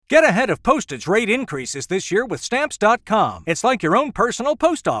Get ahead of postage rate increases this year with Stamps.com. It's like your own personal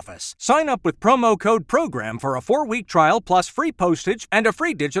post office. Sign up with promo code PROGRAM for a 4-week trial plus free postage and a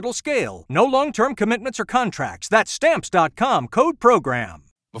free digital scale. No long-term commitments or contracts. That's Stamps.com, code PROGRAM.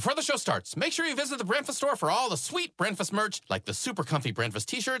 Before the show starts, make sure you visit the Breakfast store for all the sweet breakfast merch, like the super comfy breakfast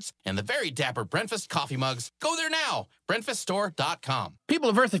t-shirts and the very dapper breakfast coffee mugs. Go there now, breakfaststore.com. People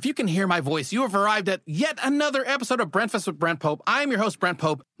of Earth, if you can hear my voice, you have arrived at yet another episode of Breakfast with Brent Pope. I'm your host, Brent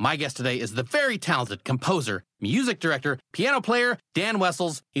Pope. My guest today is the very talented composer, music director, piano player, Dan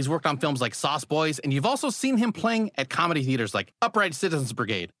Wessels. He's worked on films like Sauce Boys, and you've also seen him playing at comedy theaters like Upright Citizens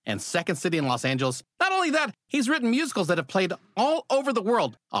Brigade and Second City in Los Angeles. Not only that, he's written musicals that have played all over the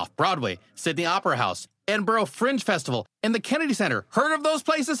world, off-Broadway, Sydney Opera House, Edinburgh Fringe Festival, and the Kennedy Center. Heard of those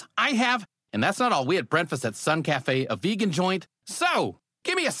places? I have. And that's not all. We had breakfast at Sun Cafe, a vegan joint. So,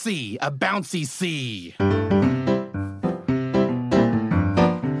 give me a C, a bouncy C.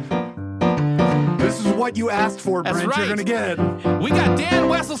 What you asked for, Brent, right. You're gonna get. We got Dan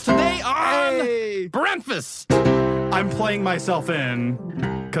Wessels today on Breakfast. I'm playing myself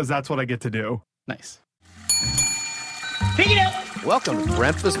in because that's what I get to do. Nice. Pick it up. Welcome to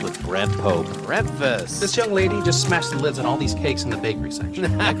Breakfast with Brent Pope. Breakfast. This young lady just smashed the lids on all these cakes in the bakery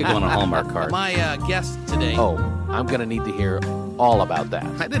section. That could go on a Hallmark card. My guest today. Oh, I'm gonna need to hear all about that.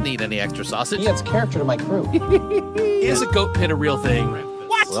 I didn't eat any extra sausage. He adds character to my crew. Is a goat pit a real thing?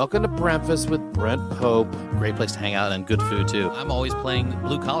 What? Welcome to Breakfast with Brent Pope. Great place to hang out and good food, too. I'm always playing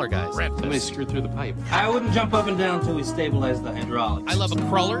blue-collar guys. Somebody screwed through the pipe. I wouldn't jump up and down until we stabilize the hydraulics. I love a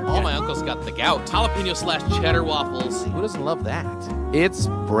cruller. All my uncles got the gout. Jalapeno/cheddar waffles. Who doesn't love that? It's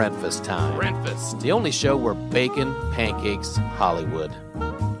breakfast time. Breakfast. The only show where bacon, pancakes, Hollywood.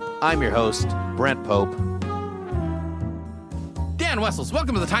 I'm your host, Brent Pope. Dan Wessels,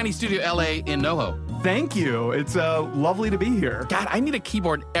 welcome to the Tiny Studio LA in NoHo. Thank you. It's lovely to be here. God, I need a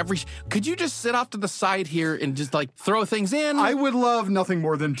keyboard could you just sit off to the side here and just like throw things in? I would love nothing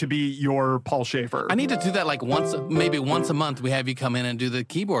more than to be your Paul Schaefer. I need to do that like maybe once a month. We have you come in and do the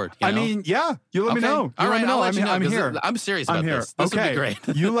keyboard. You know? I mean, yeah. You let me know. All right, I'll let you know. I'm here. I'm serious about I'm here. this. This would be great.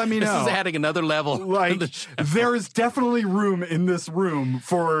 You let me know. This is adding another level. Like, there is definitely room in this room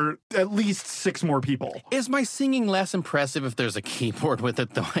for at least 6 more people. Is my singing less impressive if there's a keyboard with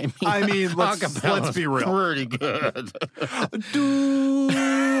it, though? I mean, let's be real. Pretty good.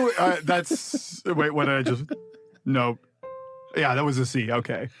 That's wait. What did I just? No. Yeah, that was a C.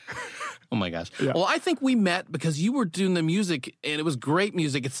 Okay. Oh my gosh. Yeah. Well, I think we met because you were doing the music, and it was great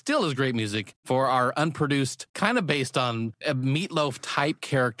music. It still is great music for our unproduced, kind of based on a Meatloaf type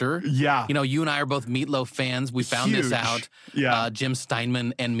character. Yeah. You know, you and I are both Meatloaf fans. We found this Huge. out. Yeah. Jim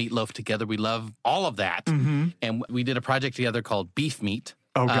Steinman and Meatloaf together. We love all of that. Mm-hmm. And we did a project together called Beef Meat.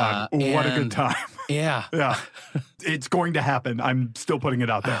 Oh, God. What a good and- time. Yeah. Yeah. It's going to happen. I'm still putting it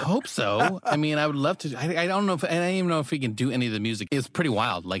out I there. hope so. I mean, I would love to. I don't know if, and I don't even know if we can do any of the music. It's pretty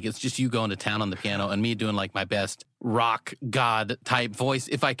wild. Like, it's just you going to town on the piano and me doing like my best rock god type voice,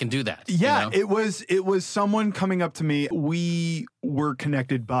 if I can do that. Yeah, you know? it was someone coming up to me. We were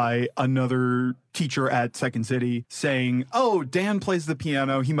connected by another teacher at Second City saying, "Oh, Dan plays the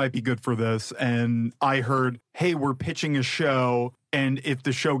piano. He might be good for this." And I heard, "Hey, we're pitching a show, and if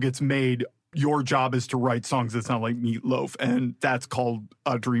the show gets made, your job is to write songs that sound like Meatloaf," and that's called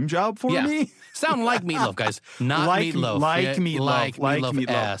a dream job for me. Sound like Meatloaf, guys. Not like Meatloaf. like Yeah, Meatloaf, like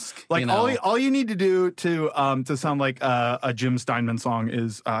Meatloaf-esque. Like you know? all you need to do to sound like a Jim Steinman song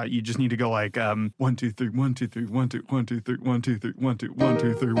is you just need to go like 1 2 3 1 2 3 1 2 1 2 3 1 2 3 1 2 1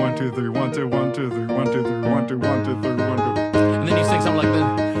 2 3 1 2 3 1 2 1 2 3 1 2 3 1 2 1 2 3 1 2. And then you sing something like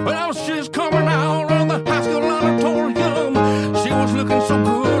this. Well, she's coming out of the high school auditorium. She was looking so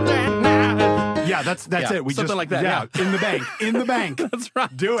good that night. Yeah, that's Yeah, it. We something just like that, yeah. in the bank. That's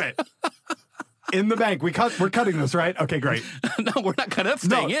right. Do it. In the bank. We're cutting this, right? Okay, great. No, we're not cutting. That's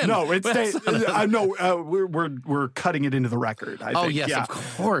staying in. No, it's That's staying. not- No, we're cutting it into the record. I Oh, think. yes, yeah. of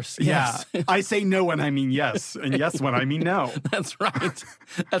course. Yes. Yeah, I say no when I mean yes, and yes when I mean no. That's right.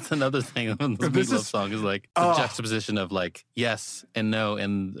 That's another thing on the This Meatloaf is- song is like the juxtaposition of like yes and no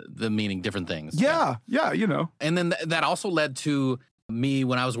and the meaning different things. Yeah, you know. And then that also led to me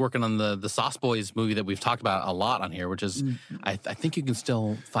when I was working on the Sauce Boys movie that we've talked about a lot on here, which is I think you can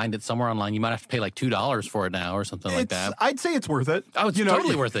still find it somewhere online. You might have to pay like $2 for it now or something like that. I'd say it's worth it. Oh, it's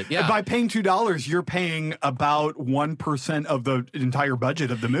totally worth it, yeah. By paying $2, you're paying about 1% of the entire budget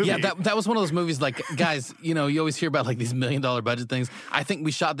of the movie. Yeah, that was one of those movies like, guys, you know, you always hear about like these $1 million budget things. I think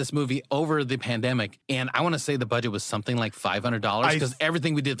we shot this movie over the pandemic, and I want to say the budget was something like $500 because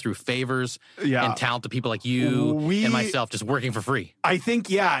everything we did through favors and talented people like you and myself just working for free. I think,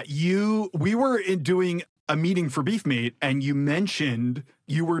 we were doing a meeting for Beef Meat, and you mentioned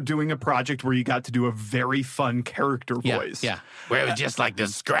you were doing a project where you got to do a very fun character voice. Yeah. Where it was just like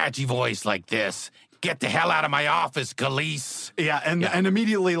this scratchy voice like this. Get the hell out of my office, Khalees. Yeah, and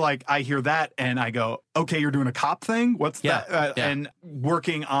immediately, like, I hear that, and I go, okay, you're doing a cop thing? What's that? And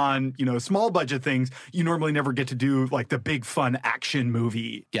working on, small budget things, you normally never get to do, like, the big, fun action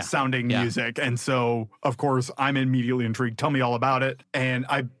movie sounding music. And so, of course, I'm immediately intrigued. Tell me all about it. And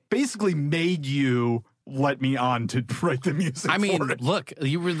I basically made you let me on to write the music I mean, for it. look,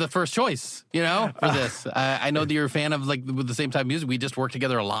 you were the first choice, for this. I know that you're a fan of, like, with the same type of music. We just worked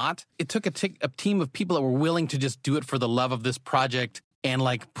together a lot. It took a team of people that were willing to just do it for the love of this project and,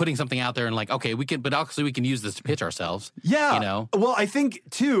 like, putting something out there and, like, okay, we can, but also we can use this to pitch ourselves. Yeah. Well, I think,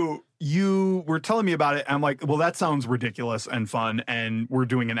 too, you were telling me about it. And I'm like, well, that sounds ridiculous and fun. And we're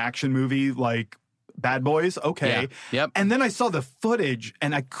doing an action movie like Bad Boys. Okay. Yeah. Yep. And then I saw the footage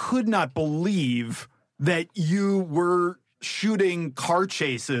and I could not believe that you were shooting car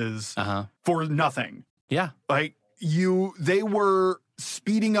chases for nothing. Yeah. Like they were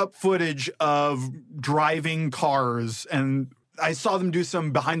speeding up footage of driving cars, and I saw them do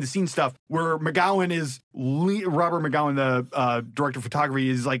some behind the scenes stuff where McGowan Robert McGowan, the director of photography,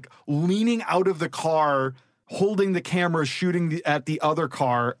 is like leaning out of the car, holding the camera, shooting at the other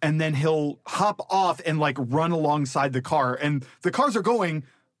car, and then he'll hop off and like run alongside the car. And the cars are going,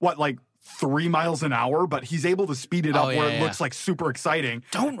 like 3 miles an hour, but he's able to speed it up where it looks like super exciting.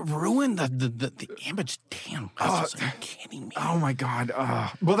 Don't ruin the image. Damn, are you kidding me? Oh my God.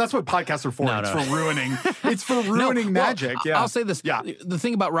 Well, that's what podcasts are for. For ruining. It's for ruining magic. Well, I'll say this. Yeah. The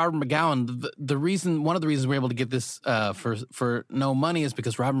thing about Robert McGowan, one of the reasons we're able to get this for no money is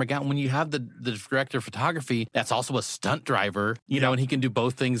because Robert McGowan, when you have the director of photography, that's also a stunt driver, and he can do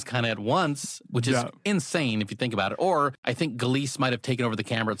both things kind of at once, which is insane if you think about it. Or I think Khalees might have taken over the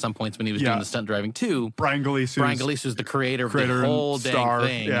camera at some points when he was doing the stunt driving too. Brian Khalees is the creator of the whole dang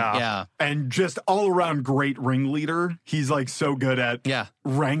thing. Yeah. And just all around great ringleader. He's like so good at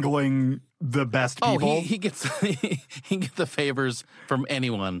wrangling the best people. Oh, he gets he gets the favors from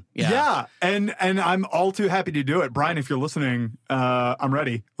anyone. Yeah. And I'm all too happy to do it. Brian, if you're listening, I'm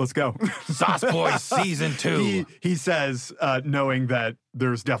ready. Let's go. Sauce Boys Season 2. He says, knowing that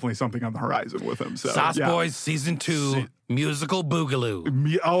there's definitely something on the horizon with him. So Sauce Boys Season 2 musical boogaloo.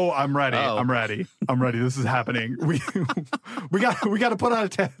 I'm ready. I'm ready. This is happening. We got to put on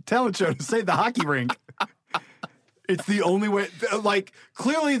a talent show to save the hockey rink. It's the only way. Like,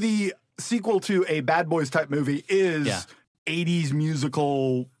 clearly the sequel to a Bad Boys type movie is 80s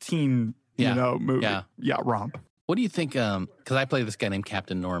musical teen, movie. Yeah, romp. What do you think? Because I play this guy named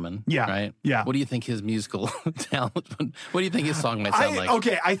Captain Norman. Yeah. Right. Yeah. What do you think his musical talent? What do you think his song might sound like?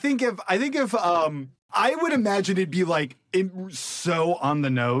 Okay. I think if I would imagine it'd be like so on the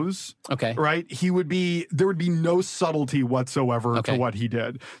nose. Okay. Right. There would be no subtlety whatsoever to what he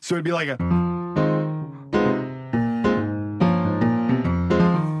did. So it'd be like a.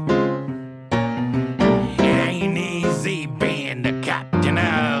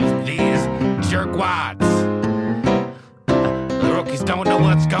 The rookies don't know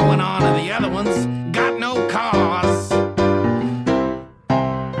what's going on, and the other ones got no cause.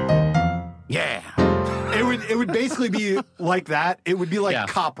 Yeah. It would basically be like that. It would be like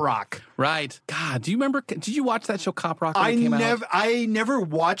cop rock. Right. God, do you remember? Did you watch that show Cop Rock when it came out? I never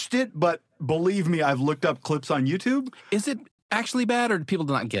watched it, but believe me, I've looked up clips on YouTube. Is it actually bad, or do people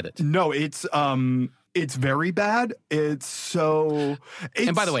not get it? No, it's very bad. And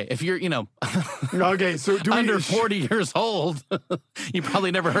by the way, if you're, okay, so under 40 years old, you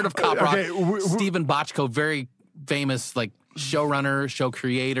probably never heard of Cop Rock. Stephen Bochco, very famous, like, showrunner, show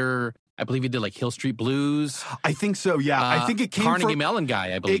creator. I believe he did like Hill Street Blues. I think so, yeah. I think it came Carnegie from Mellon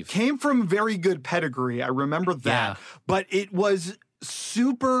guy, I believe. It came from very good pedigree. I remember that. Yeah. But it was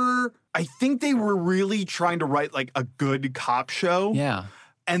super. I think they were really trying to write like a good cop show. Yeah.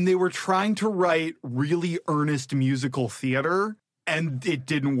 And they were trying to write really earnest musical theater, and it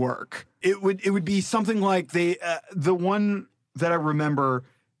didn't work. It would be something like the one that I remember.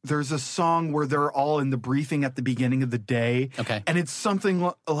 There's a song where they're all in the briefing at the beginning of the day. Okay. And it's something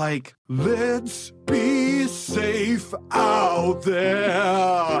like, let's be safe out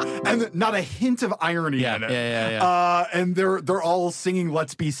there. And not a hint of irony in it. Yeah. And they're all singing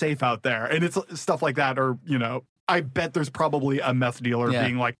Let's Be Safe Out There. And it's stuff like that. Or, I bet there's probably a meth dealer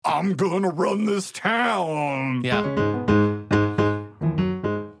being like, I'm gonna run this town. Yeah.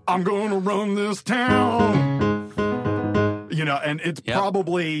 I'm gonna run this town. And it's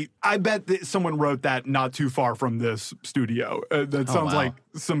probably, I bet that someone wrote that not too far from this studio. That sounds like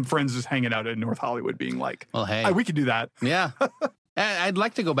some friends just hanging out in North Hollywood being like, well, hey, we could do that. Yeah. I'd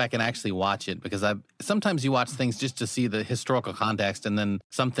like to go back and actually watch it because sometimes you watch things just to see the historical context, and then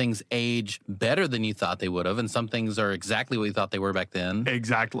some things age better than you thought they would have, and some things are exactly what you thought they were back then.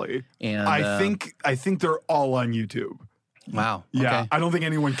 Exactly. And I think they're all on YouTube. Wow. Yeah. Okay. I don't think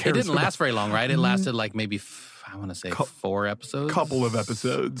anyone cares. It didn't last very long, right? It lasted like maybe, I want to say 4 episodes. Couple of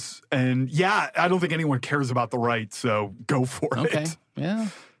episodes. And yeah, I don't think anyone cares about the rights, so go for it. Okay. Yeah.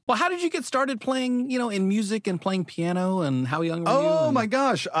 Well, how did you get started playing, in music and playing piano, and how young were you? Oh my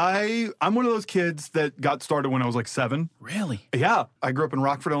gosh. I'm one of those kids that got started when I was like 7. Really? Yeah. I grew up in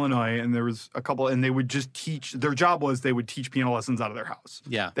Rockford, Illinois, and there was a couple, and they would just teach, their job was they would teach piano lessons out of their house.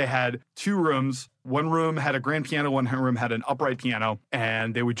 Yeah. They had 2 rooms. One room had a grand piano, one room had an upright piano,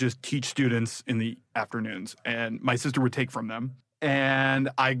 and they would just teach students in the afternoons. And my sister would take from them,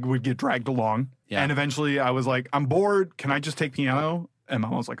 and I would get dragged along. Yeah. And eventually I was like, I'm bored. Can I just take piano? And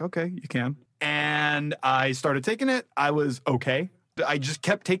Mom was like, okay, you can. And I started taking it. I was okay. I just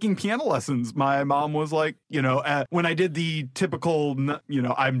kept taking piano lessons. My mom was like, when I did the typical,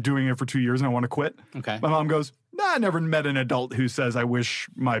 I'm doing it for 2 years and I want to quit. Okay. My mom goes, I never met an adult who says, I wish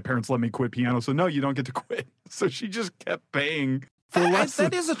my parents let me quit piano. So no, you don't get to quit. So she just kept paying for lessons.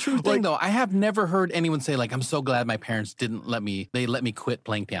 That is a true thing, though. I have never heard anyone say, like, I'm so glad my parents didn't let me quit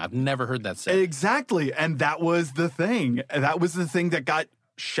playing piano. I've never heard that said. Exactly. And that was the thing. That was the thing that got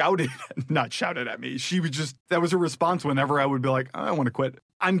not shouted at me. That was her response whenever I would be like, I want to quit.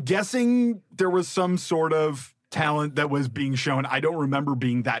 I'm guessing there was some sort of talent that was being shown. I don't remember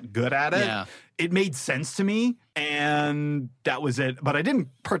being that good at it. Yeah. It made sense to me, and that was it. But I didn't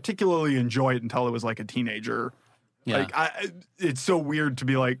particularly enjoy it until I was like a teenager. Yeah. Like, it's so weird to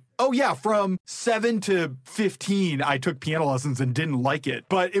be like, oh yeah, from 7 to 15, I took piano lessons and didn't like it.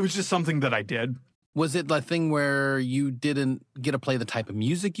 But it was just something that I did. Was it the thing where you didn't get to play the type of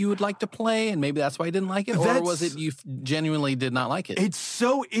music you would like to play, and maybe that's why you didn't like it? Or was it you genuinely did not like it? It's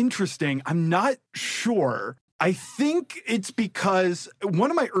so interesting. I'm not sure. I think it's because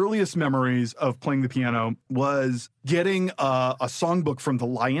one of my earliest memories of playing the piano was getting a songbook from The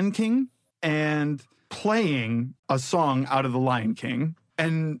Lion King and playing a song out of The Lion King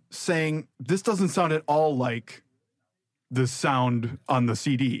and saying, this doesn't sound at all like the sound on the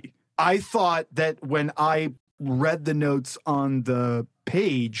CD. I thought that when I read the notes on the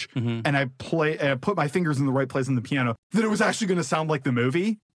page and I put my fingers in the right place on the piano, that it was actually going to sound like the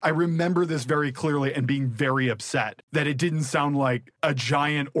movie. I remember this very clearly and being very upset that it didn't sound like a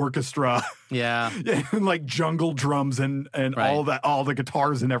giant orchestra. Yeah. And like jungle drums and Right. all the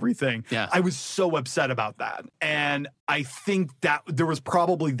guitars and everything. Yeah. I was so upset about that. And I think that there was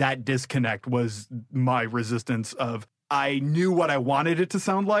probably that disconnect was my resistance of I knew what I wanted it to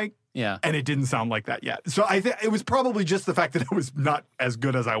sound like. Yeah. And it didn't sound like that yet. So I think it was probably just the fact that it was not as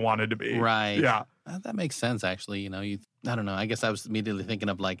good as I wanted to be. Right. Yeah. That makes sense, actually. I don't know. I guess I was immediately thinking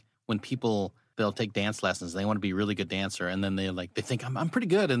of like when they'll take dance lessons. They want to be a really good dancer, and then they think I'm pretty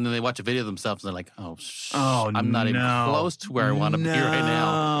good, and then they watch a video of themselves, and they're like, I'm not even close to where I want to be right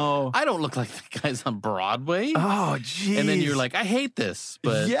now. I don't look like the guys on Broadway. Oh, geez. And then you're like, I hate this.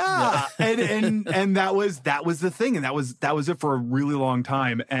 But yeah. and that was the thing, and that was it for a really long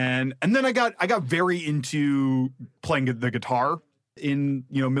time. And then I got very into playing the guitar in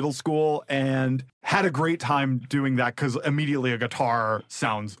middle school and had a great time doing that because immediately a guitar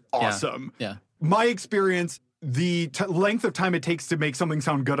sounds awesome. Yeah. My experience, the length of time it takes to make something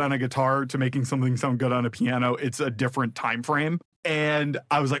sound good on a guitar to making something sound good on a piano, it's a different time frame. And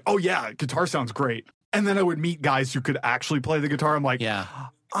I was like, oh yeah, guitar sounds great. And then I would meet guys who could actually play the guitar. I'm like, Yeah.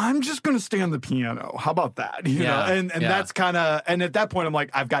 I'm just going to stay on the piano. How about that? You know? And that's kind of, and at that point, I'm like,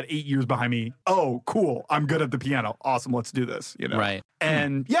 I've got 8 years behind me. Oh, cool. I'm good at the piano. Awesome. Let's do this. Right.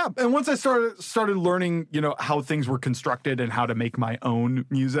 And and once I started learning, how things were constructed and how to make my own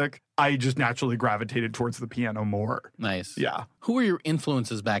music, I just naturally gravitated towards the piano more. Nice. Yeah. Who were your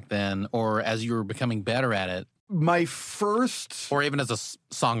influences back then, or as you were becoming better at it? My first, or even as a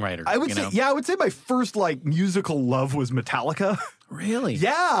songwriter? I would say my first musical love was Metallica. Really?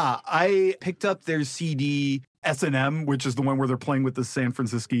 Yeah. I picked up their CD S&M, which is the one where they're playing with the San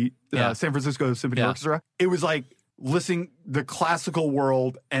Francisco Symphony Orchestra. It was like listening the classical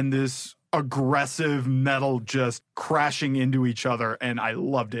world and this aggressive metal just crashing into each other, and I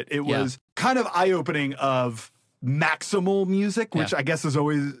loved it. It was kind of eye-opening of maximal music, which I guess has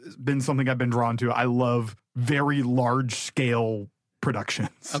always been something I've been drawn to. I love very large-scale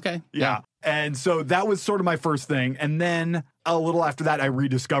productions. Okay. Yeah. And so that was sort of my first thing. And then a little after that, I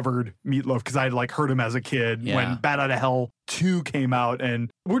rediscovered Meatloaf because I had heard him as a kid when Bat Out of Hell 2 came out and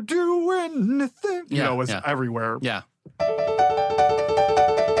we're doing the thing. It was everywhere. Yeah.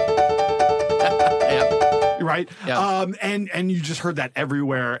 right? Yeah. And you just heard that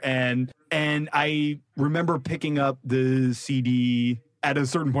everywhere. And I remember picking up the CD at a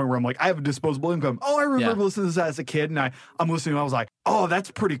certain point where I'm like, I have a disposable income. Oh, I remember listening to this as a kid, and I'm listening, and I was like, oh, that's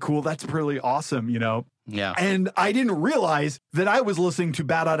pretty cool. That's pretty awesome, you know? Yeah. And I didn't realize that I was listening to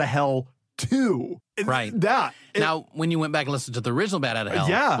Bat Out of Hell 2. Right. Now, when you went back and listened to the original Bat Out of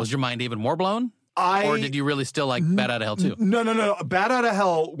Hell, was your mind even more blown? Or did you really still like Bat Out of Hell 2? No. Bat Out of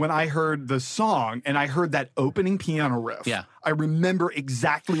Hell, when I heard the song and I heard that opening piano riff, I remember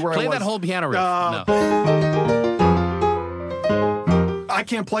exactly where I was. Play that whole piano riff. I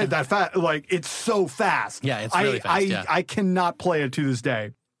can't play it that fast. Like, it's so fast. Yeah, it's really fast. I cannot play it to this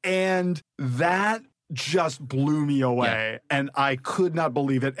day. And that just blew me away. And I could not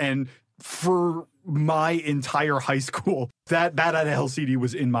believe it. And for my entire high school, that Bat Out of Hell CD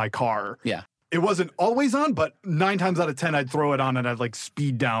was in my car. Yeah. It wasn't always on, but 9 times out of 10, I'd throw it on and I'd like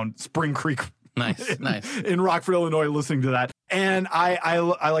speed down Spring Creek. Nice. In Rockford, Illinois, listening to that. And I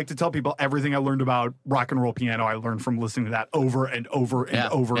like to tell people everything I learned about rock and roll piano, I learned from listening to that over and over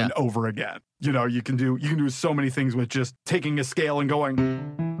and over and over again. You know, you can do so many things with just taking a scale and going,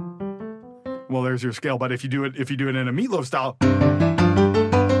 well, there's your scale. But if you do it in a Meatloaf style.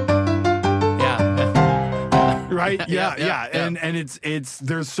 Right? Yeah. And it's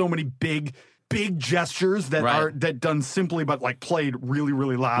there's so many big gestures that are done simply but like played really,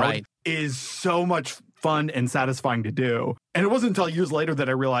 really loud is so much fun and satisfying to do. And it wasn't until years later that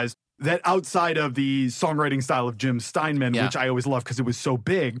I realized that outside of the songwriting style of Jim Steinman, which I always loved because it was so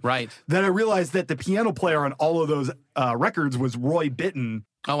big, that I realized that the piano player on all of those records was Roy Bittan.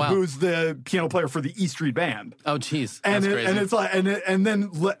 Oh, wow. Who's the piano player for the E Street Band. Oh, geez. And That's crazy. And it's like, and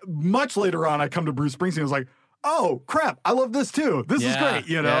then much later on, I come to Bruce Springsteen. I was like, oh, crap, I love this too. This is great,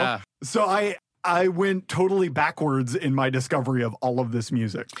 you know? Yeah. So I went totally backwards in my discovery of all of this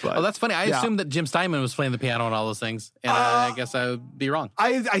music. But, that's funny. I assumed that Jim Steinman was playing the piano and all those things, and I guess I would be wrong.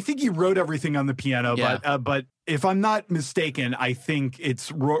 I think he wrote everything on the piano, but if I'm not mistaken, I think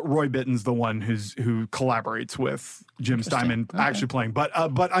it's Roy Bittan's the one who collaborates with Jim Steinman actually playing. But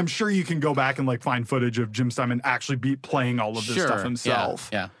I'm sure you can go back and like find footage of Jim Steinman actually playing all of this stuff himself.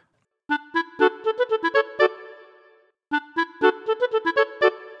 Yeah.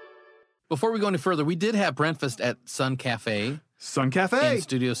 Before we go any further, we did have breakfast at Sun Cafe. In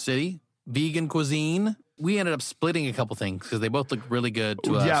Studio City. Vegan cuisine. We ended up splitting a couple things because they both looked really good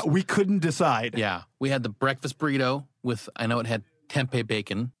to us. Yeah, we couldn't decide. Yeah. We had the breakfast burrito with, I know it had tempeh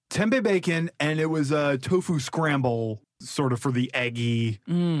bacon. Tempeh bacon, and it was a tofu scramble sort of for the eggy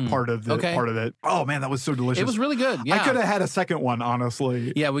part of it. Oh, man, that was so delicious. It was really good, yeah. I could have had a second one,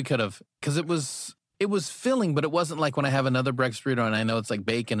 honestly. Yeah, we could have. Because it was filling, but it wasn't like when I have another breakfast burrito and I know it's like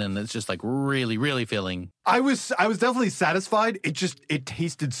bacon and it's just like really, really filling. I was definitely satisfied. It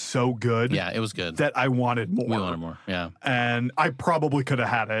tasted so good. Yeah, it was good. That I wanted more. We wanted more, yeah. And I probably could have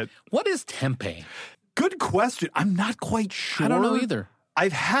had it. What is tempeh? Good question. I'm not quite sure. I don't know either.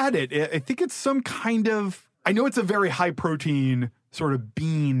 I've had it. I think it's some kind of, I know it's a very high protein sort of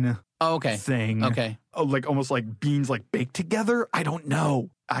bean thing. Okay. Like almost like beans like baked together. I don't know.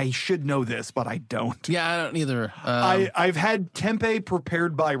 I should know this, but I don't. Yeah, I don't either. I've had tempeh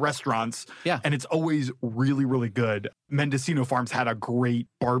prepared by restaurants. Yeah. And it's always really, really good. Mendocino Farms had a great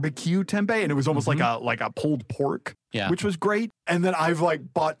barbecue tempeh, and it was almost like a pulled pork, which was great. And then I've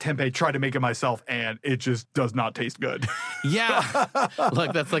like bought tempeh, tried to make it myself, and it just does not taste good. Yeah.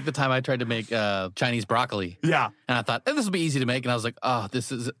 Look, that's like the time I tried to make Chinese broccoli. Yeah. And I thought, this will be easy to make. And I was like, oh,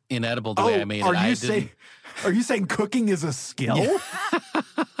 this is inedible the way I made it. Are you saying cooking is a skill? Yeah.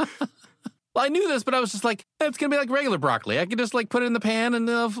 Well, I knew this, but I was just like, it's going to be like regular broccoli. I could just like put it in the pan and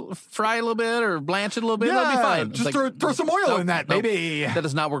fry it a little bit or blanch it a little bit. That'll be fine. Just throw some oil in that, maybe. That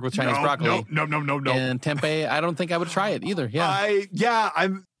does not work with Chinese broccoli. No. And tempeh, I don't think I would try it either.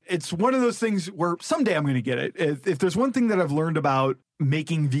 It's one of those things where someday I'm going to get it. If there's one thing that I've learned about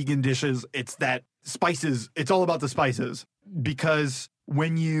making vegan dishes, it's that spices, it's all about the spices. Because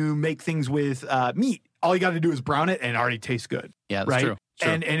when you make things with meat, all you got to do is brown it and it already tastes good. Yeah, that's true.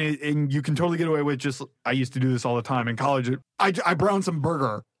 And you can totally get away with just, I used to do this all the time in college. I browned some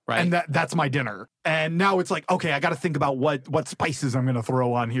burger. Right. And that's my dinner. And now it's like, okay, I got to think about what spices I'm going to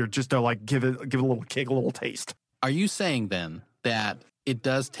throw on here just to like give it a little kick, a little taste. Are you saying then that it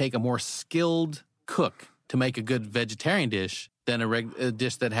does take a more skilled cook to make a good vegetarian dish than a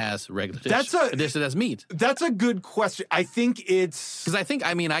dish that has regular dish? A dish that has meat. That's a good question. I think it's... Because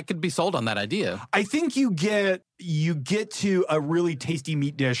I could be sold on that idea. I think you get to a really tasty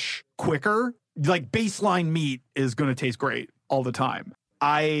meat dish quicker. Like baseline meat is going to taste great all the time.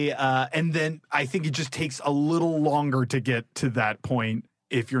 And then I think it just takes a little longer to get to that point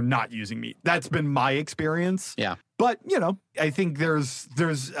if you're not using meat. That's been my experience. Yeah. But, I think there's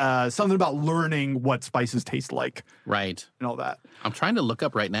something about learning what spices taste like. Right. And all that. I'm trying to look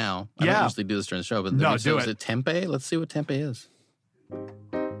up right now. I don't usually do this during the show, but No, do is it tempeh? Let's see what tempeh is.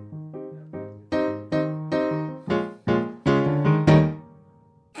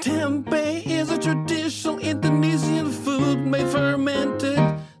 Tempeh is a traditional Indonesian food made fermented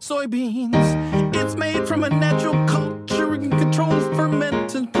soybeans. It's made from a natural culturing controlled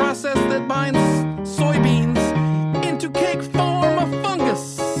fermenting process that binds soybeans into cake form of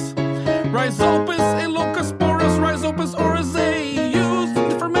fungus. Rhizopus elocosporus, Rhizopus oryzae, used in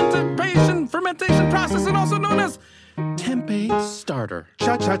the fermentation process and also known as tempeh starter.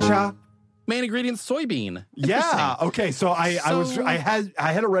 Cha-cha-cha. Main ingredient, soybean. Yeah. Okay. So I had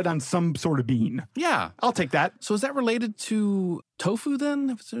it read on some sort of bean. Yeah. I'll take that. So is that related to tofu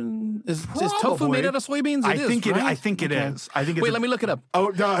then? Is tofu Probably. made out of soybeans? I think right? I think it is. I think it's Wait, let me look it up.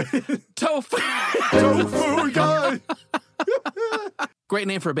 Oh no. Tofu. Tofu guy. Great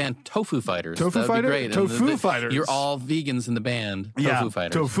name for a band, Tofu Fighters. Tofu That would Fighter? be great. Tofu Fighters. You're all vegans in the band, Tofu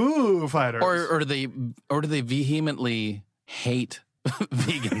Fighters. Tofu Fighters. Or do they vehemently hate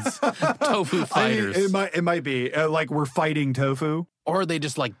vegans? Tofu Fighters. I mean, it might be like we're fighting tofu. Or are they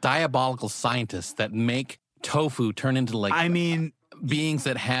just like diabolical scientists that make tofu turn into like beings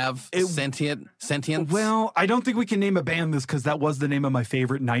that have sentience? Well, I don't think we can name a band this because that was the name of my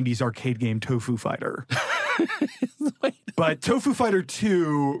favorite 90s arcade game, Tofu Fighter. But Tofu Fighter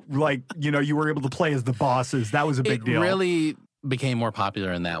 2, you were able to play as the bosses. That was a big deal. It really became more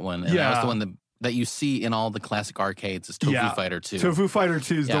popular in that one. And that was the one that you see in all the classic arcades is Tofu Fighter 2. Tofu Fighter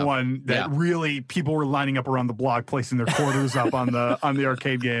 2 is the one that really people were lining up around the block, placing their quarters up on the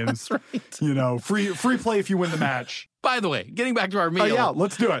arcade games. That's right. Free play if you win the match. By the way, getting back to our meal. Yeah,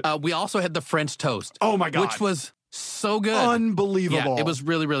 let's do it. We also had the French toast. Oh my God. Which was so good. Unbelievable. Yeah, it was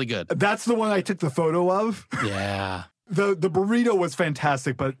really, really good. That's the one I took the photo of. Yeah. The burrito was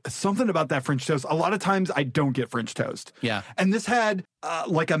fantastic, but something about that French toast, a lot of times I don't get French toast. Yeah. And this had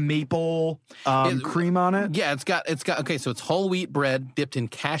like a maple cream on it. Yeah, it's got okay, so it's whole wheat bread dipped in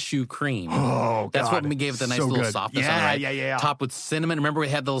cashew cream. Oh, That's God. what we gave it the nice So little good. softness on it, right? Yeah. Topped with cinnamon. Remember we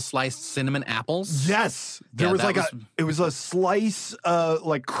had those sliced cinnamon apples? Yes. There Yeah, was that like it was a slice,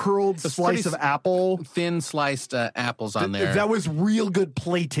 like curled slice of apple. Thin sliced apples on there. That was real good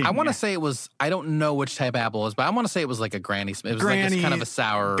plating. I want to say it was, I don't know which type of apple it was, but I want to say it was like a Granny Smith. It was like it's kind of a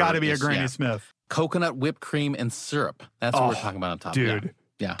sour. Gotta be a Granny Smith. Coconut whipped cream and syrup. That's what we're talking about on top. Dude.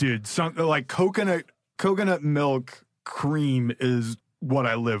 Yeah. Dude, something like coconut milk cream is what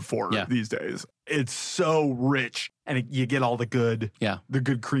I live for these days. It's so rich and you get all the good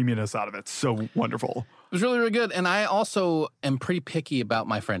creaminess out of it. So wonderful. It was really, really good. And I also am pretty picky about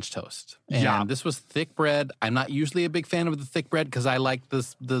my French toast. And this was thick bread. I'm not usually a big fan of the thick bread because I like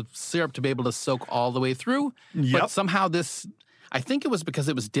the syrup to be able to soak all the way through. Yep. But somehow I think it was because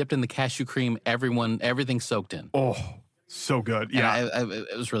it was dipped in the cashew cream, everything soaked in. Oh, so good. Yeah. And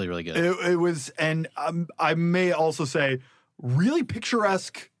it was really, really good. It was, and I may also say, really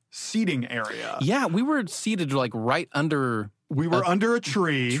picturesque seating area. Yeah, we were seated like right under. We were under a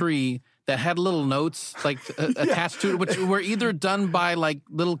tree that had little notes like attached to it, which were either done by like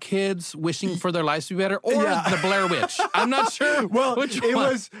little kids wishing for their lives to be better, or the Blair Witch. I'm not sure. Well, which it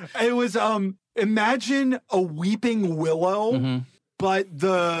one. was. Imagine a weeping willow. Mm-hmm. But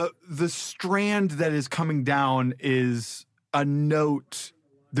the strand that is coming down is a note.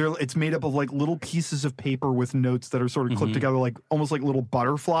 It's made up of like little pieces of paper with notes that are sort of clipped together, like almost like little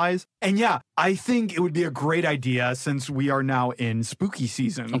butterflies. And I think it would be a great idea, since we are now in spooky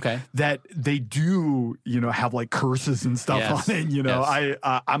season, that they do, have like curses and stuff on it.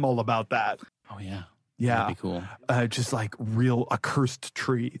 I'm all about that. Oh yeah. Yeah. That'd be cool. Just like a cursed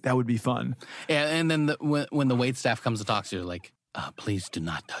tree. That would be fun. And then when the waitstaff comes to talk to you, like, please do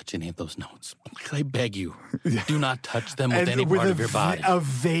not touch any of those notes. I beg you, do not touch them with any part of your body. A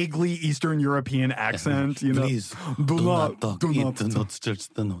vaguely Eastern European accent, Please do not touch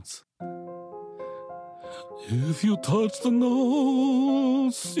the notes. If you touch the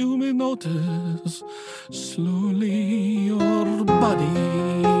notes, you may notice slowly your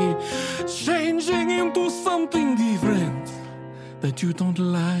body changing into something different that you don't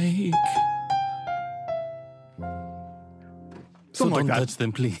like. So don't touch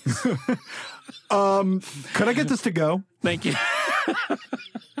them, please. Could I get this to go? Thank you.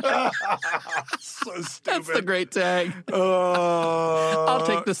 So stupid. That's the great tag. I'll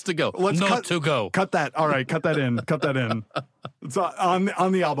take this to go. To go. Cut that. All right, cut that in. Cut that in. It's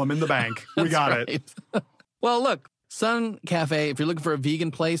on the album, in the bank. We got it. Well, look, Sun Cafe, if you're looking for a vegan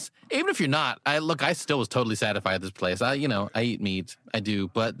place, even if you're not, I still was totally satisfied at this place. I eat meat, I do,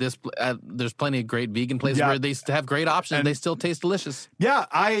 but there's plenty of great vegan places where they have great options and they still taste delicious. Yeah,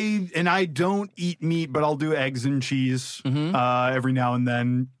 I don't eat meat, but I'll do eggs and cheese every now and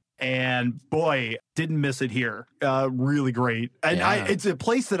then. And boy, didn't miss it here. Really great. And it's a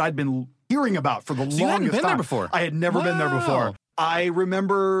place that I'd been hearing about for the longest time. You hadn't been there before? I had never been there before. I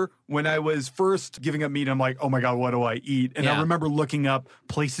remember when I was first giving up meat, I'm like, oh my God, what do I eat? And I remember looking up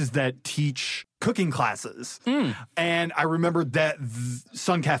places that teach cooking classes. And I remember that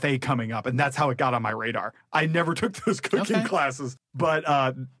Sun Cafe coming up, and that's how it got on my radar. I never took those cooking classes, but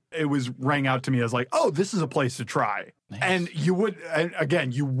it rang out to me as like, oh, this is a place to try. Nice. And you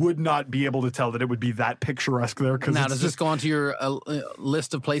would not be able to tell that it would be that picturesque there. Now, does this go onto your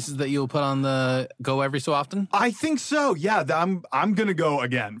list of places that you'll put on the go every so often? I think so. Yeah, I'm gonna go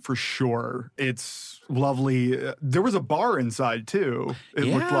again for sure. It's lovely. There was a bar inside too. It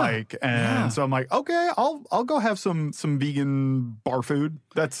looked like, and so I'm like, okay, I'll go have some vegan bar food.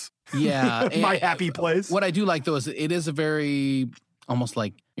 That's my happy place. What I do like though is it is a very almost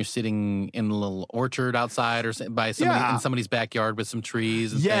like you're sitting in a little orchard outside or by somebody in somebody's backyard with some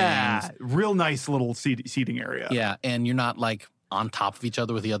trees and things. Real nice little seating area. Yeah, and you're not like on top of each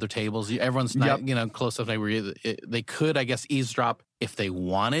other with the other tables. Everyone's not, close enough where they could, I guess, eavesdrop if they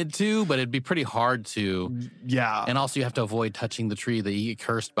wanted to, but it'd be pretty hard to. Yeah. And also you have to avoid touching the tree that you get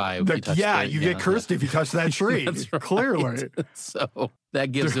cursed by. If you touch you get cursed if you touch that tree. That's right. Clearly. So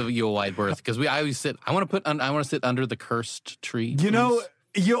that gives you a wide berth because I always sit. I want to sit under the cursed tree. You know,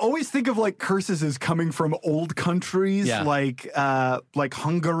 you always think of like curses as coming from old countries like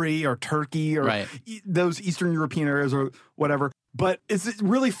Hungary or Turkey or those Eastern European areas or whatever. But it's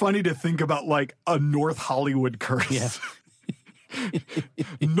really funny to think about like a North Hollywood curse. Yeah.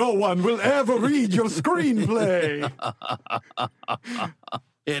 No one will ever read your screenplay.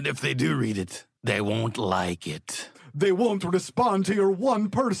 And if they do read it, they won't like it. They won't respond to your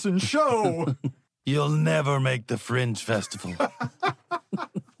one-person show. You'll never make the Fringe Festival.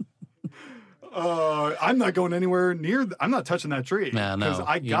 I'm not going anywhere near. I'm not touching that tree. No. Because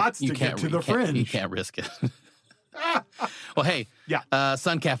I got to get to the Fringe. You can't risk it. Well, hey.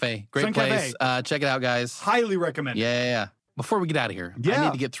 Sun Cafe. Great place. Check it out, guys. Highly recommend it. Yeah. Before we get out of here, I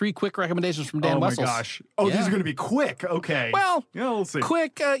need to get 3 quick recommendations from Dan Wessels. Oh, my gosh. These are going to be quick. Okay. Well, we'll see.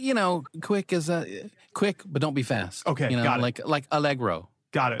 Quick, quick is quick, but don't be fast. Okay, got it. Like Allegro.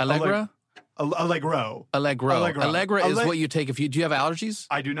 Got it. Allegra? Allegro. Allegra is what you take if you... Do you have allergies?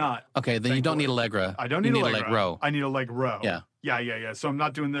 I do not. Okay, then you don't need Allegra. I don't need Allegra. Allegro. I need Allegro. Yeah. Yeah. So I'm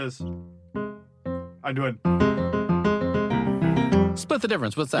not doing this. I'm doing... Split the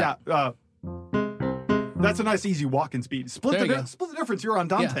difference. What's that? Yeah. That's a nice, easy walking speed. Split the difference. You're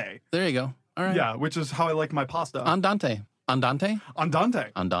Andante. Yeah, there you go. All right. Yeah, which is how I like my pasta. Andante. Andante.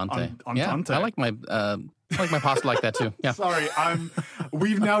 Yeah, I like my pasta like that too. Yeah. Sorry,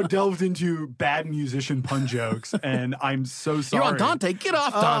 we've now delved into bad musician pun jokes, and I'm so sorry. You're on Dante. Get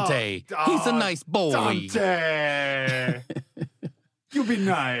off Dante. He's a nice boy. Dante. You be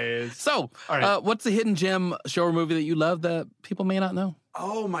nice. So, what's the hidden gem show or movie that you love that people may not know?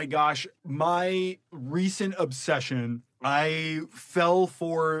 Oh my gosh. My recent obsession, I fell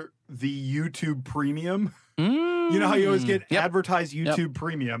for the YouTube Premium. You know how you always get advertised YouTube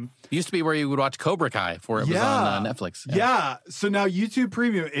Premium? It used to be where you would watch Cobra Kai before it was on Netflix. Yeah. So now YouTube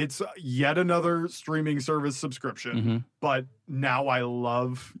Premium, it's yet another streaming service subscription. But now I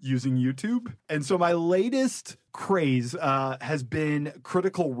love using YouTube. And so my latest craze has been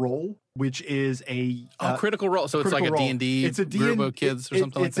Critical Role, which is a Critical Role. So it's like a D&D group of kids or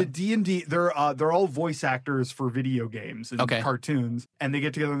something like that? It's a D&D. They're all voice actors for video games and cartoons, and they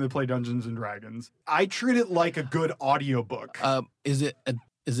get together and they play Dungeons and Dragons. I treat it like a good audiobook.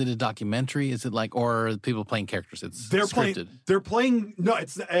 Is it a documentary? Is it like, or are people playing characters? They're scripted. They're playing. No,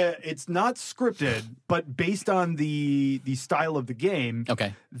 it's not scripted, but based on the style of the game.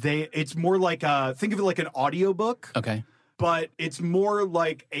 Okay. It's more like think of it like an audiobook. Okay. But it's more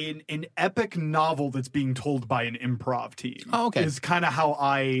like an epic novel that's being told by an improv team. Oh, okay. Is kind of how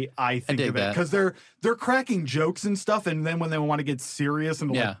I think of it. Because they're cracking jokes and stuff, and then when they want to get serious and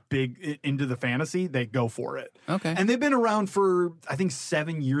like big into the fantasy, they go for it. Okay. And they've been around for, I think,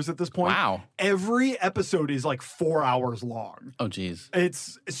 7 years at this point. Wow. Every episode is like 4 hours long. Oh, geez.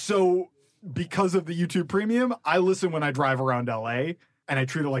 It's so, because of the YouTube Premium, I listen when I drive around LA. and I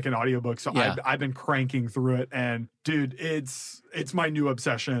treat it like an audiobook. So Yeah. I've been cranking through it, and dude, it's my new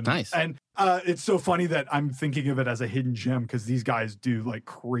obsession. Nice. And it's so funny that I'm thinking of it as a hidden gem because these guys do like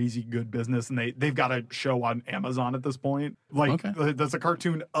crazy good business, and they've got a show on Amazon at this point. Like that's a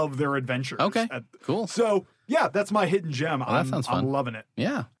cartoon of their adventures. Okay, cool. So yeah, that's my hidden gem. That sounds fun. I'm loving it.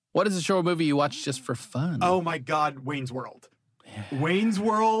 Yeah. What is a show or movie you watch just for fun? Oh my God, Wayne's World. Wayne's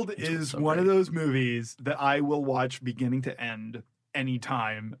World is one of those movies that I will watch beginning to end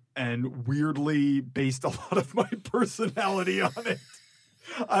anytime, and weirdly based a lot of my personality on it.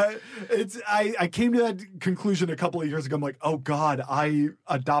 I came to that conclusion a couple of years ago. I'm like, oh God, I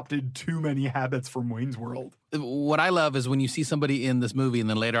adopted too many habits from Wayne's World. What I love is when you see somebody in this movie and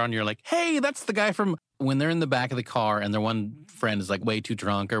then later on you're like, hey, that's the guy from when they're in the back of the car and their one friend is like way too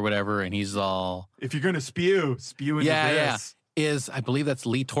drunk or whatever, and he's all, if you're gonna spew into this. Is I believe that's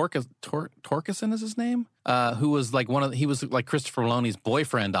Lee Torkelson is his name, who was like he was like Christopher Maloney's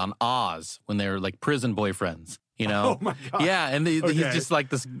boyfriend on Oz when they were like prison boyfriends, you know? Oh my God. Yeah, and he's just like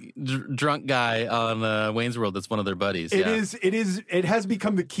this drunk guy on Wayne's World that's one of their buddies. It has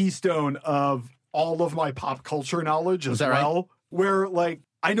become the keystone of all of my pop culture knowledge as well. Right? Where like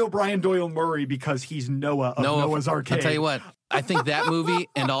I know Brian Doyle Murray because he's Noah of Noah's Arcade. I'll tell you what. I think that movie,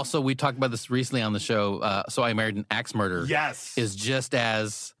 and also we talked about this recently on the show, So I Married an Axe Murderer. Yes. Is just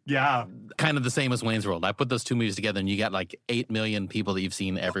as kind of the same as Wayne's World. I put those two movies together and you got like 8 million people that you've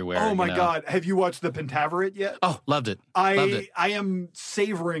seen everywhere. Oh my God. Have you watched The Pentaverate yet? Oh, loved it. Loved it. I am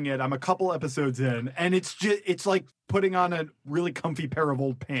savoring it. I'm a couple episodes in, and it's like putting on a really comfy pair of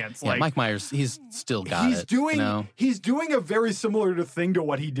old pants. Yeah, like Mike Myers, he's still got it. He's doing a very similar thing to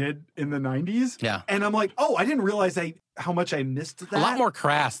what he did in the 90s. Yeah. And I'm like, oh, I didn't realize how much I missed that. A lot more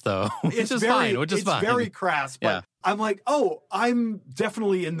crass though, which is fine. It's very crass, but I'm like, oh, I'm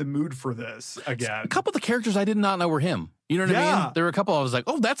definitely in the mood for this again. A couple of the characters I did not know were him. You know what I mean? There were a couple I was like,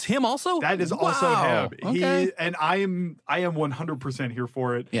 oh, that's him also? That is also him. Okay. I am 100% here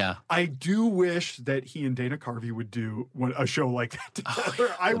for it. Yeah. I do wish that he and Dana Carvey would do a show like that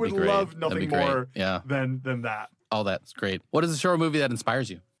together. I would love nothing more than that. Oh, that's great. What is a show or movie that inspires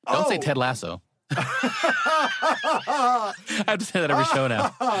you? Don't say Ted Lasso. I have to say that every show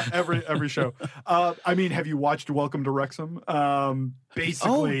now. every show. I mean, have you watched Welcome to Wrexham?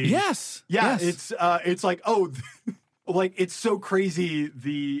 Basically, yes. Yeah, yes. It's like, like it's so crazy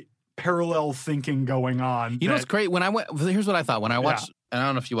the parallel thinking going on. You know what's great? When I went, here's what I thought when I watched. I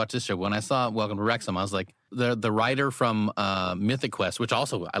don't know if you watched this show. When I saw Welcome to Wrexham, I was like, the writer from Mythic Quest, which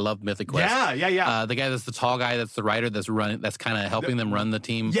also I love Mythic Quest. Yeah. The guy that's the tall guy, that's the writer, that's kind of helping them run the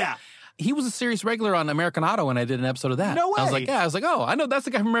team. Yeah. He was a series regular on American Auto when I did an episode of that. No way. I was like, oh, I know that's the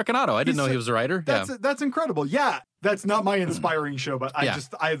guy from American Auto. I didn't know he was a writer. That's incredible. Yeah, that's not my inspiring show, but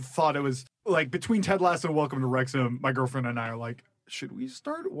I thought it was like between Ted Lasso and Welcome to Wrexham, my girlfriend and I are like, should we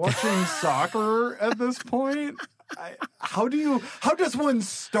start watching soccer at this point? How does one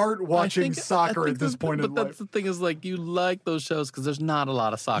start watching soccer at this point in life? But that's the thing is like you like those shows because there's not a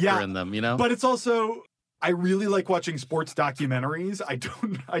lot of soccer in them, you know? But it's also I really like watching sports documentaries.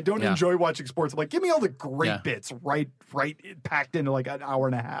 I don't enjoy watching sports. I'm like, give me all the great bits right packed into like an hour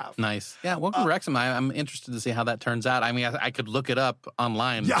and a half. Nice. Yeah, Welcome to Wrexham. I'm interested to see how that turns out. I mean, I could look it up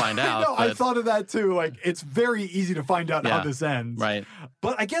online and find out. No, I thought of that too. Like, it's very easy to find out how this ends. Right.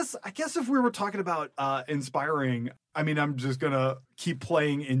 But I guess if we were talking about inspiring, I mean, I'm just gonna keep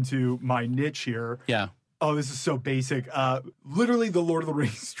playing into my niche here. Yeah. Oh, this is so basic. Literally, the Lord of the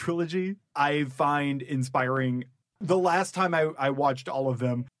Rings trilogy, I find inspiring. The last time I watched all of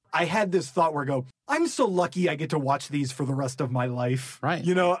them, I had this thought where I go, I'm so lucky I get to watch these for the rest of my life. Right.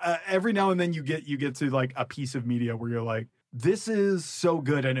 You know, every now and then you get to like a piece of media where you're like, this is so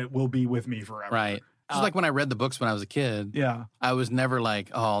good and it will be with me forever. Right. Just like when I read the books when I was a kid. Yeah. I was never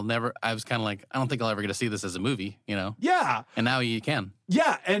like, I was kind of like, I don't think I'll ever get to see this as a movie, you know? Yeah. And now you can.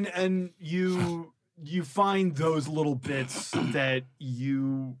 Yeah. And you find those little bits that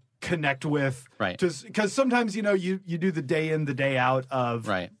you connect with. Right. Because sometimes, you know, you do the day in, the day out of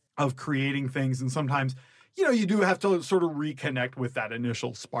creating things. And sometimes, you know, you do have to sort of reconnect with that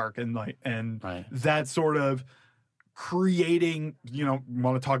initial spark and that sort of creating, you know,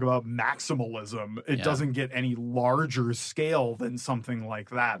 want to talk about maximalism. It doesn't get any larger scale than something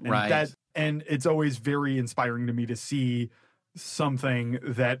like that. And and it's always very inspiring to me to see something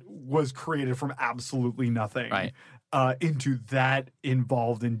that was created from absolutely nothing into that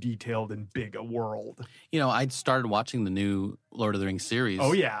involved and detailed and big a world. You know, I started watching the new Lord of the Rings series.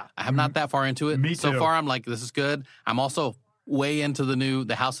 Oh, yeah. I'm not that far into it. Me too. So far, I'm like, this is good. I'm also way into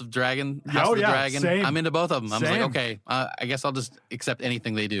the House of Dragon. House of the Dragon. Same. I'm into both of them. I'm Same. like, okay, I guess I'll just accept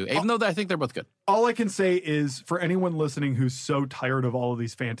anything they do, even though I think they're both good. All I can say is, for anyone listening who's so tired of all of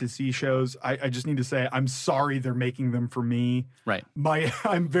these fantasy shows, I just need to say I'm sorry they're making them for me. Right.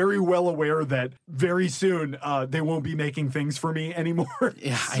 I'm very well aware that very soon they won't be making things for me anymore.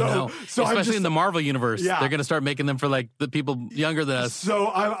 Yeah, I know. So especially in the Marvel universe, Yeah. they're going to start making them for like the people younger than us. So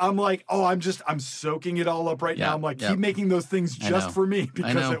I'm like, I'm soaking it all up right now. I'm like, keep making those things just for me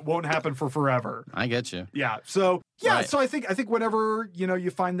because it won't happen for forever. I get you. Yeah. So Right. so I think whenever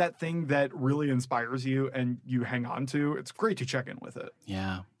you find that thing that really inspires you and you hang on to, it's great to check in with it.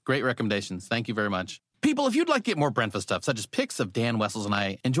 Yeah. Great recommendations. Thank you very much. People, if you'd like to get more Brentfast stuff, such as pics of Dan Wessels and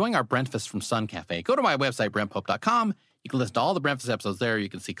I enjoying our Brentfast from Sun Cafe, go to my website, brentpope.com. You can listen to all the Brentfast episodes there. You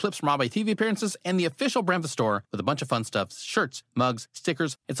can see clips from all my TV appearances and the official Brentfast store with a bunch of fun stuff, shirts, mugs,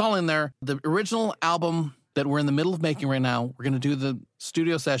 stickers. It's all in there. The original album that we're in the middle of making right now, we're going to do the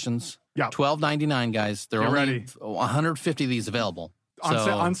studio sessions. Yeah. $12.99, guys. There are only ready. 150 of these available.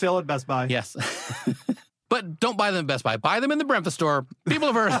 On sale at Best Buy. Yes. But don't buy them at Best Buy. Buy them in the Brentfast store. People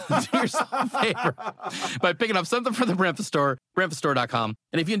of Earth, do yourself a favor by picking up something from the Brentfast store, brentfaststore.com.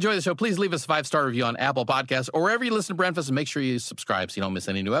 And if you enjoy the show, please leave us a 5-star review on Apple Podcasts or wherever you listen to Brentfast, and make sure you subscribe so you don't miss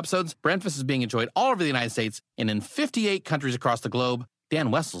any new episodes. Brentfast is being enjoyed all over the United States and in 58 countries across the globe.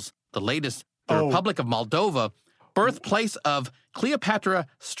 Dan Wessels, the latest, the Republic of Moldova, birthplace of Cleopatra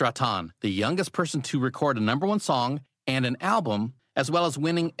Straton, the youngest person to record a #1 song and an album, as well as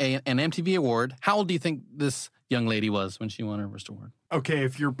winning an MTV award. How old do you think this young lady was when she won her first award? Okay,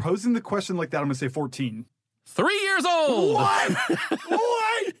 if you're posing the question like that, I'm going to say 14. 3 years old! What?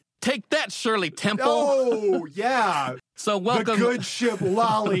 What? Take that, Shirley Temple. Oh, yeah. So welcome. The good ship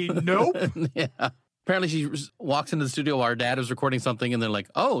Lolly. Nope. Yeah. Apparently she walks into the studio while our dad is recording something, and they're like,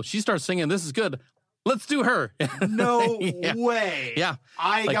 oh, she starts singing, this is good. Let's do her. No Yeah. way. Yeah.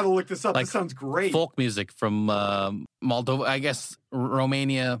 I got to look this up. like This sounds great. Folk music from Moldova, I guess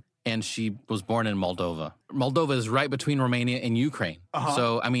Romania, and she was born in Moldova. Moldova is right between Romania and Ukraine. Uh-huh.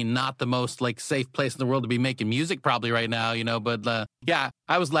 So, I mean, not the most like safe place in the world to be making music probably right now, but yeah,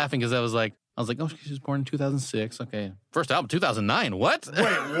 I was laughing because I was like, oh, she was born in 2006. Okay. First album, 2009. What?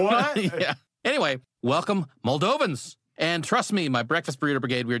 Wait, what? Yeah. Anyway, welcome, Moldovans. And trust me, my Breakfast Burrito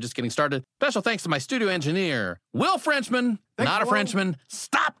Brigade, we are just getting started. Special thanks to my studio engineer, Will Frenchman. Not a Frenchman.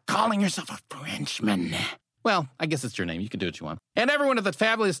 Stop calling yourself a Frenchman. Well, I guess it's your name. You can do what you want. And everyone at the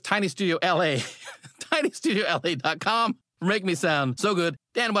fabulous Tiny Studio LA, tinystudiola.com, for making me sound so good.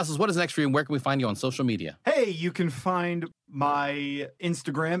 Dan Wessels, what is next for you, and where can we find you on social media? Hey, you can find my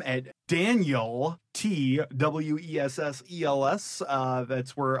Instagram at Daniel TWESSELS.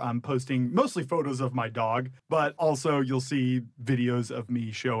 That's where I'm posting mostly photos of my dog, but also you'll see videos of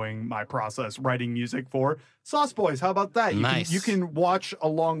me showing my process writing music for Sauce Boys. How about that? Nice. You can watch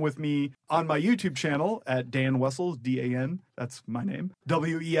along with me on my YouTube channel at Dan Wessels, DAN. That's my name.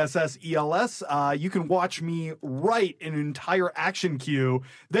 WESSELS. You can watch me write an entire action cue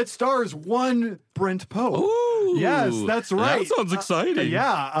that stars one Brent Pope. Ooh, yes, that's right. That sounds exciting.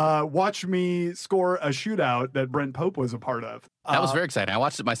 Watch me score a shootout that Brent Pope was a part of. That was very exciting. I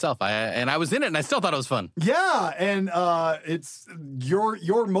watched it myself, and I was in it, and I still thought it was fun. Yeah, and it's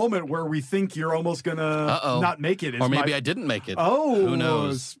your moment where we think you're almost gonna not make it. Or maybe I didn't make it. Oh, who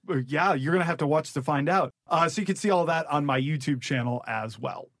knows? Yeah, you're gonna have to watch to find out. So you can see all that on my YouTube channel as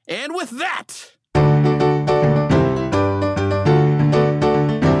well. And with that, we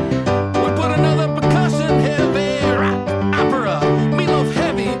put another percussion-heavy rock opera, meatloaf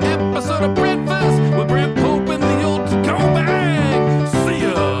heavy episode of Breakfast with Brent Pope and the old go bag. See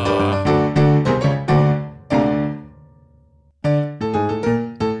ya.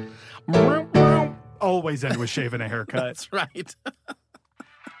 Always end with shaving a haircut. That's right.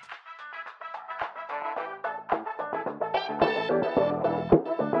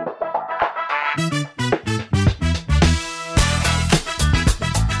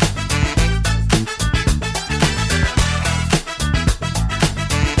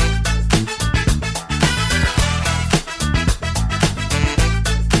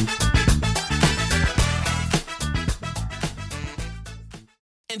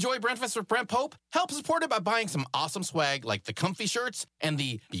 Enjoy Breakfast with Brent Pope? Help support it by buying some awesome swag like the comfy shirts and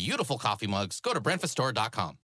the beautiful coffee mugs. Go to brentfaststore.com.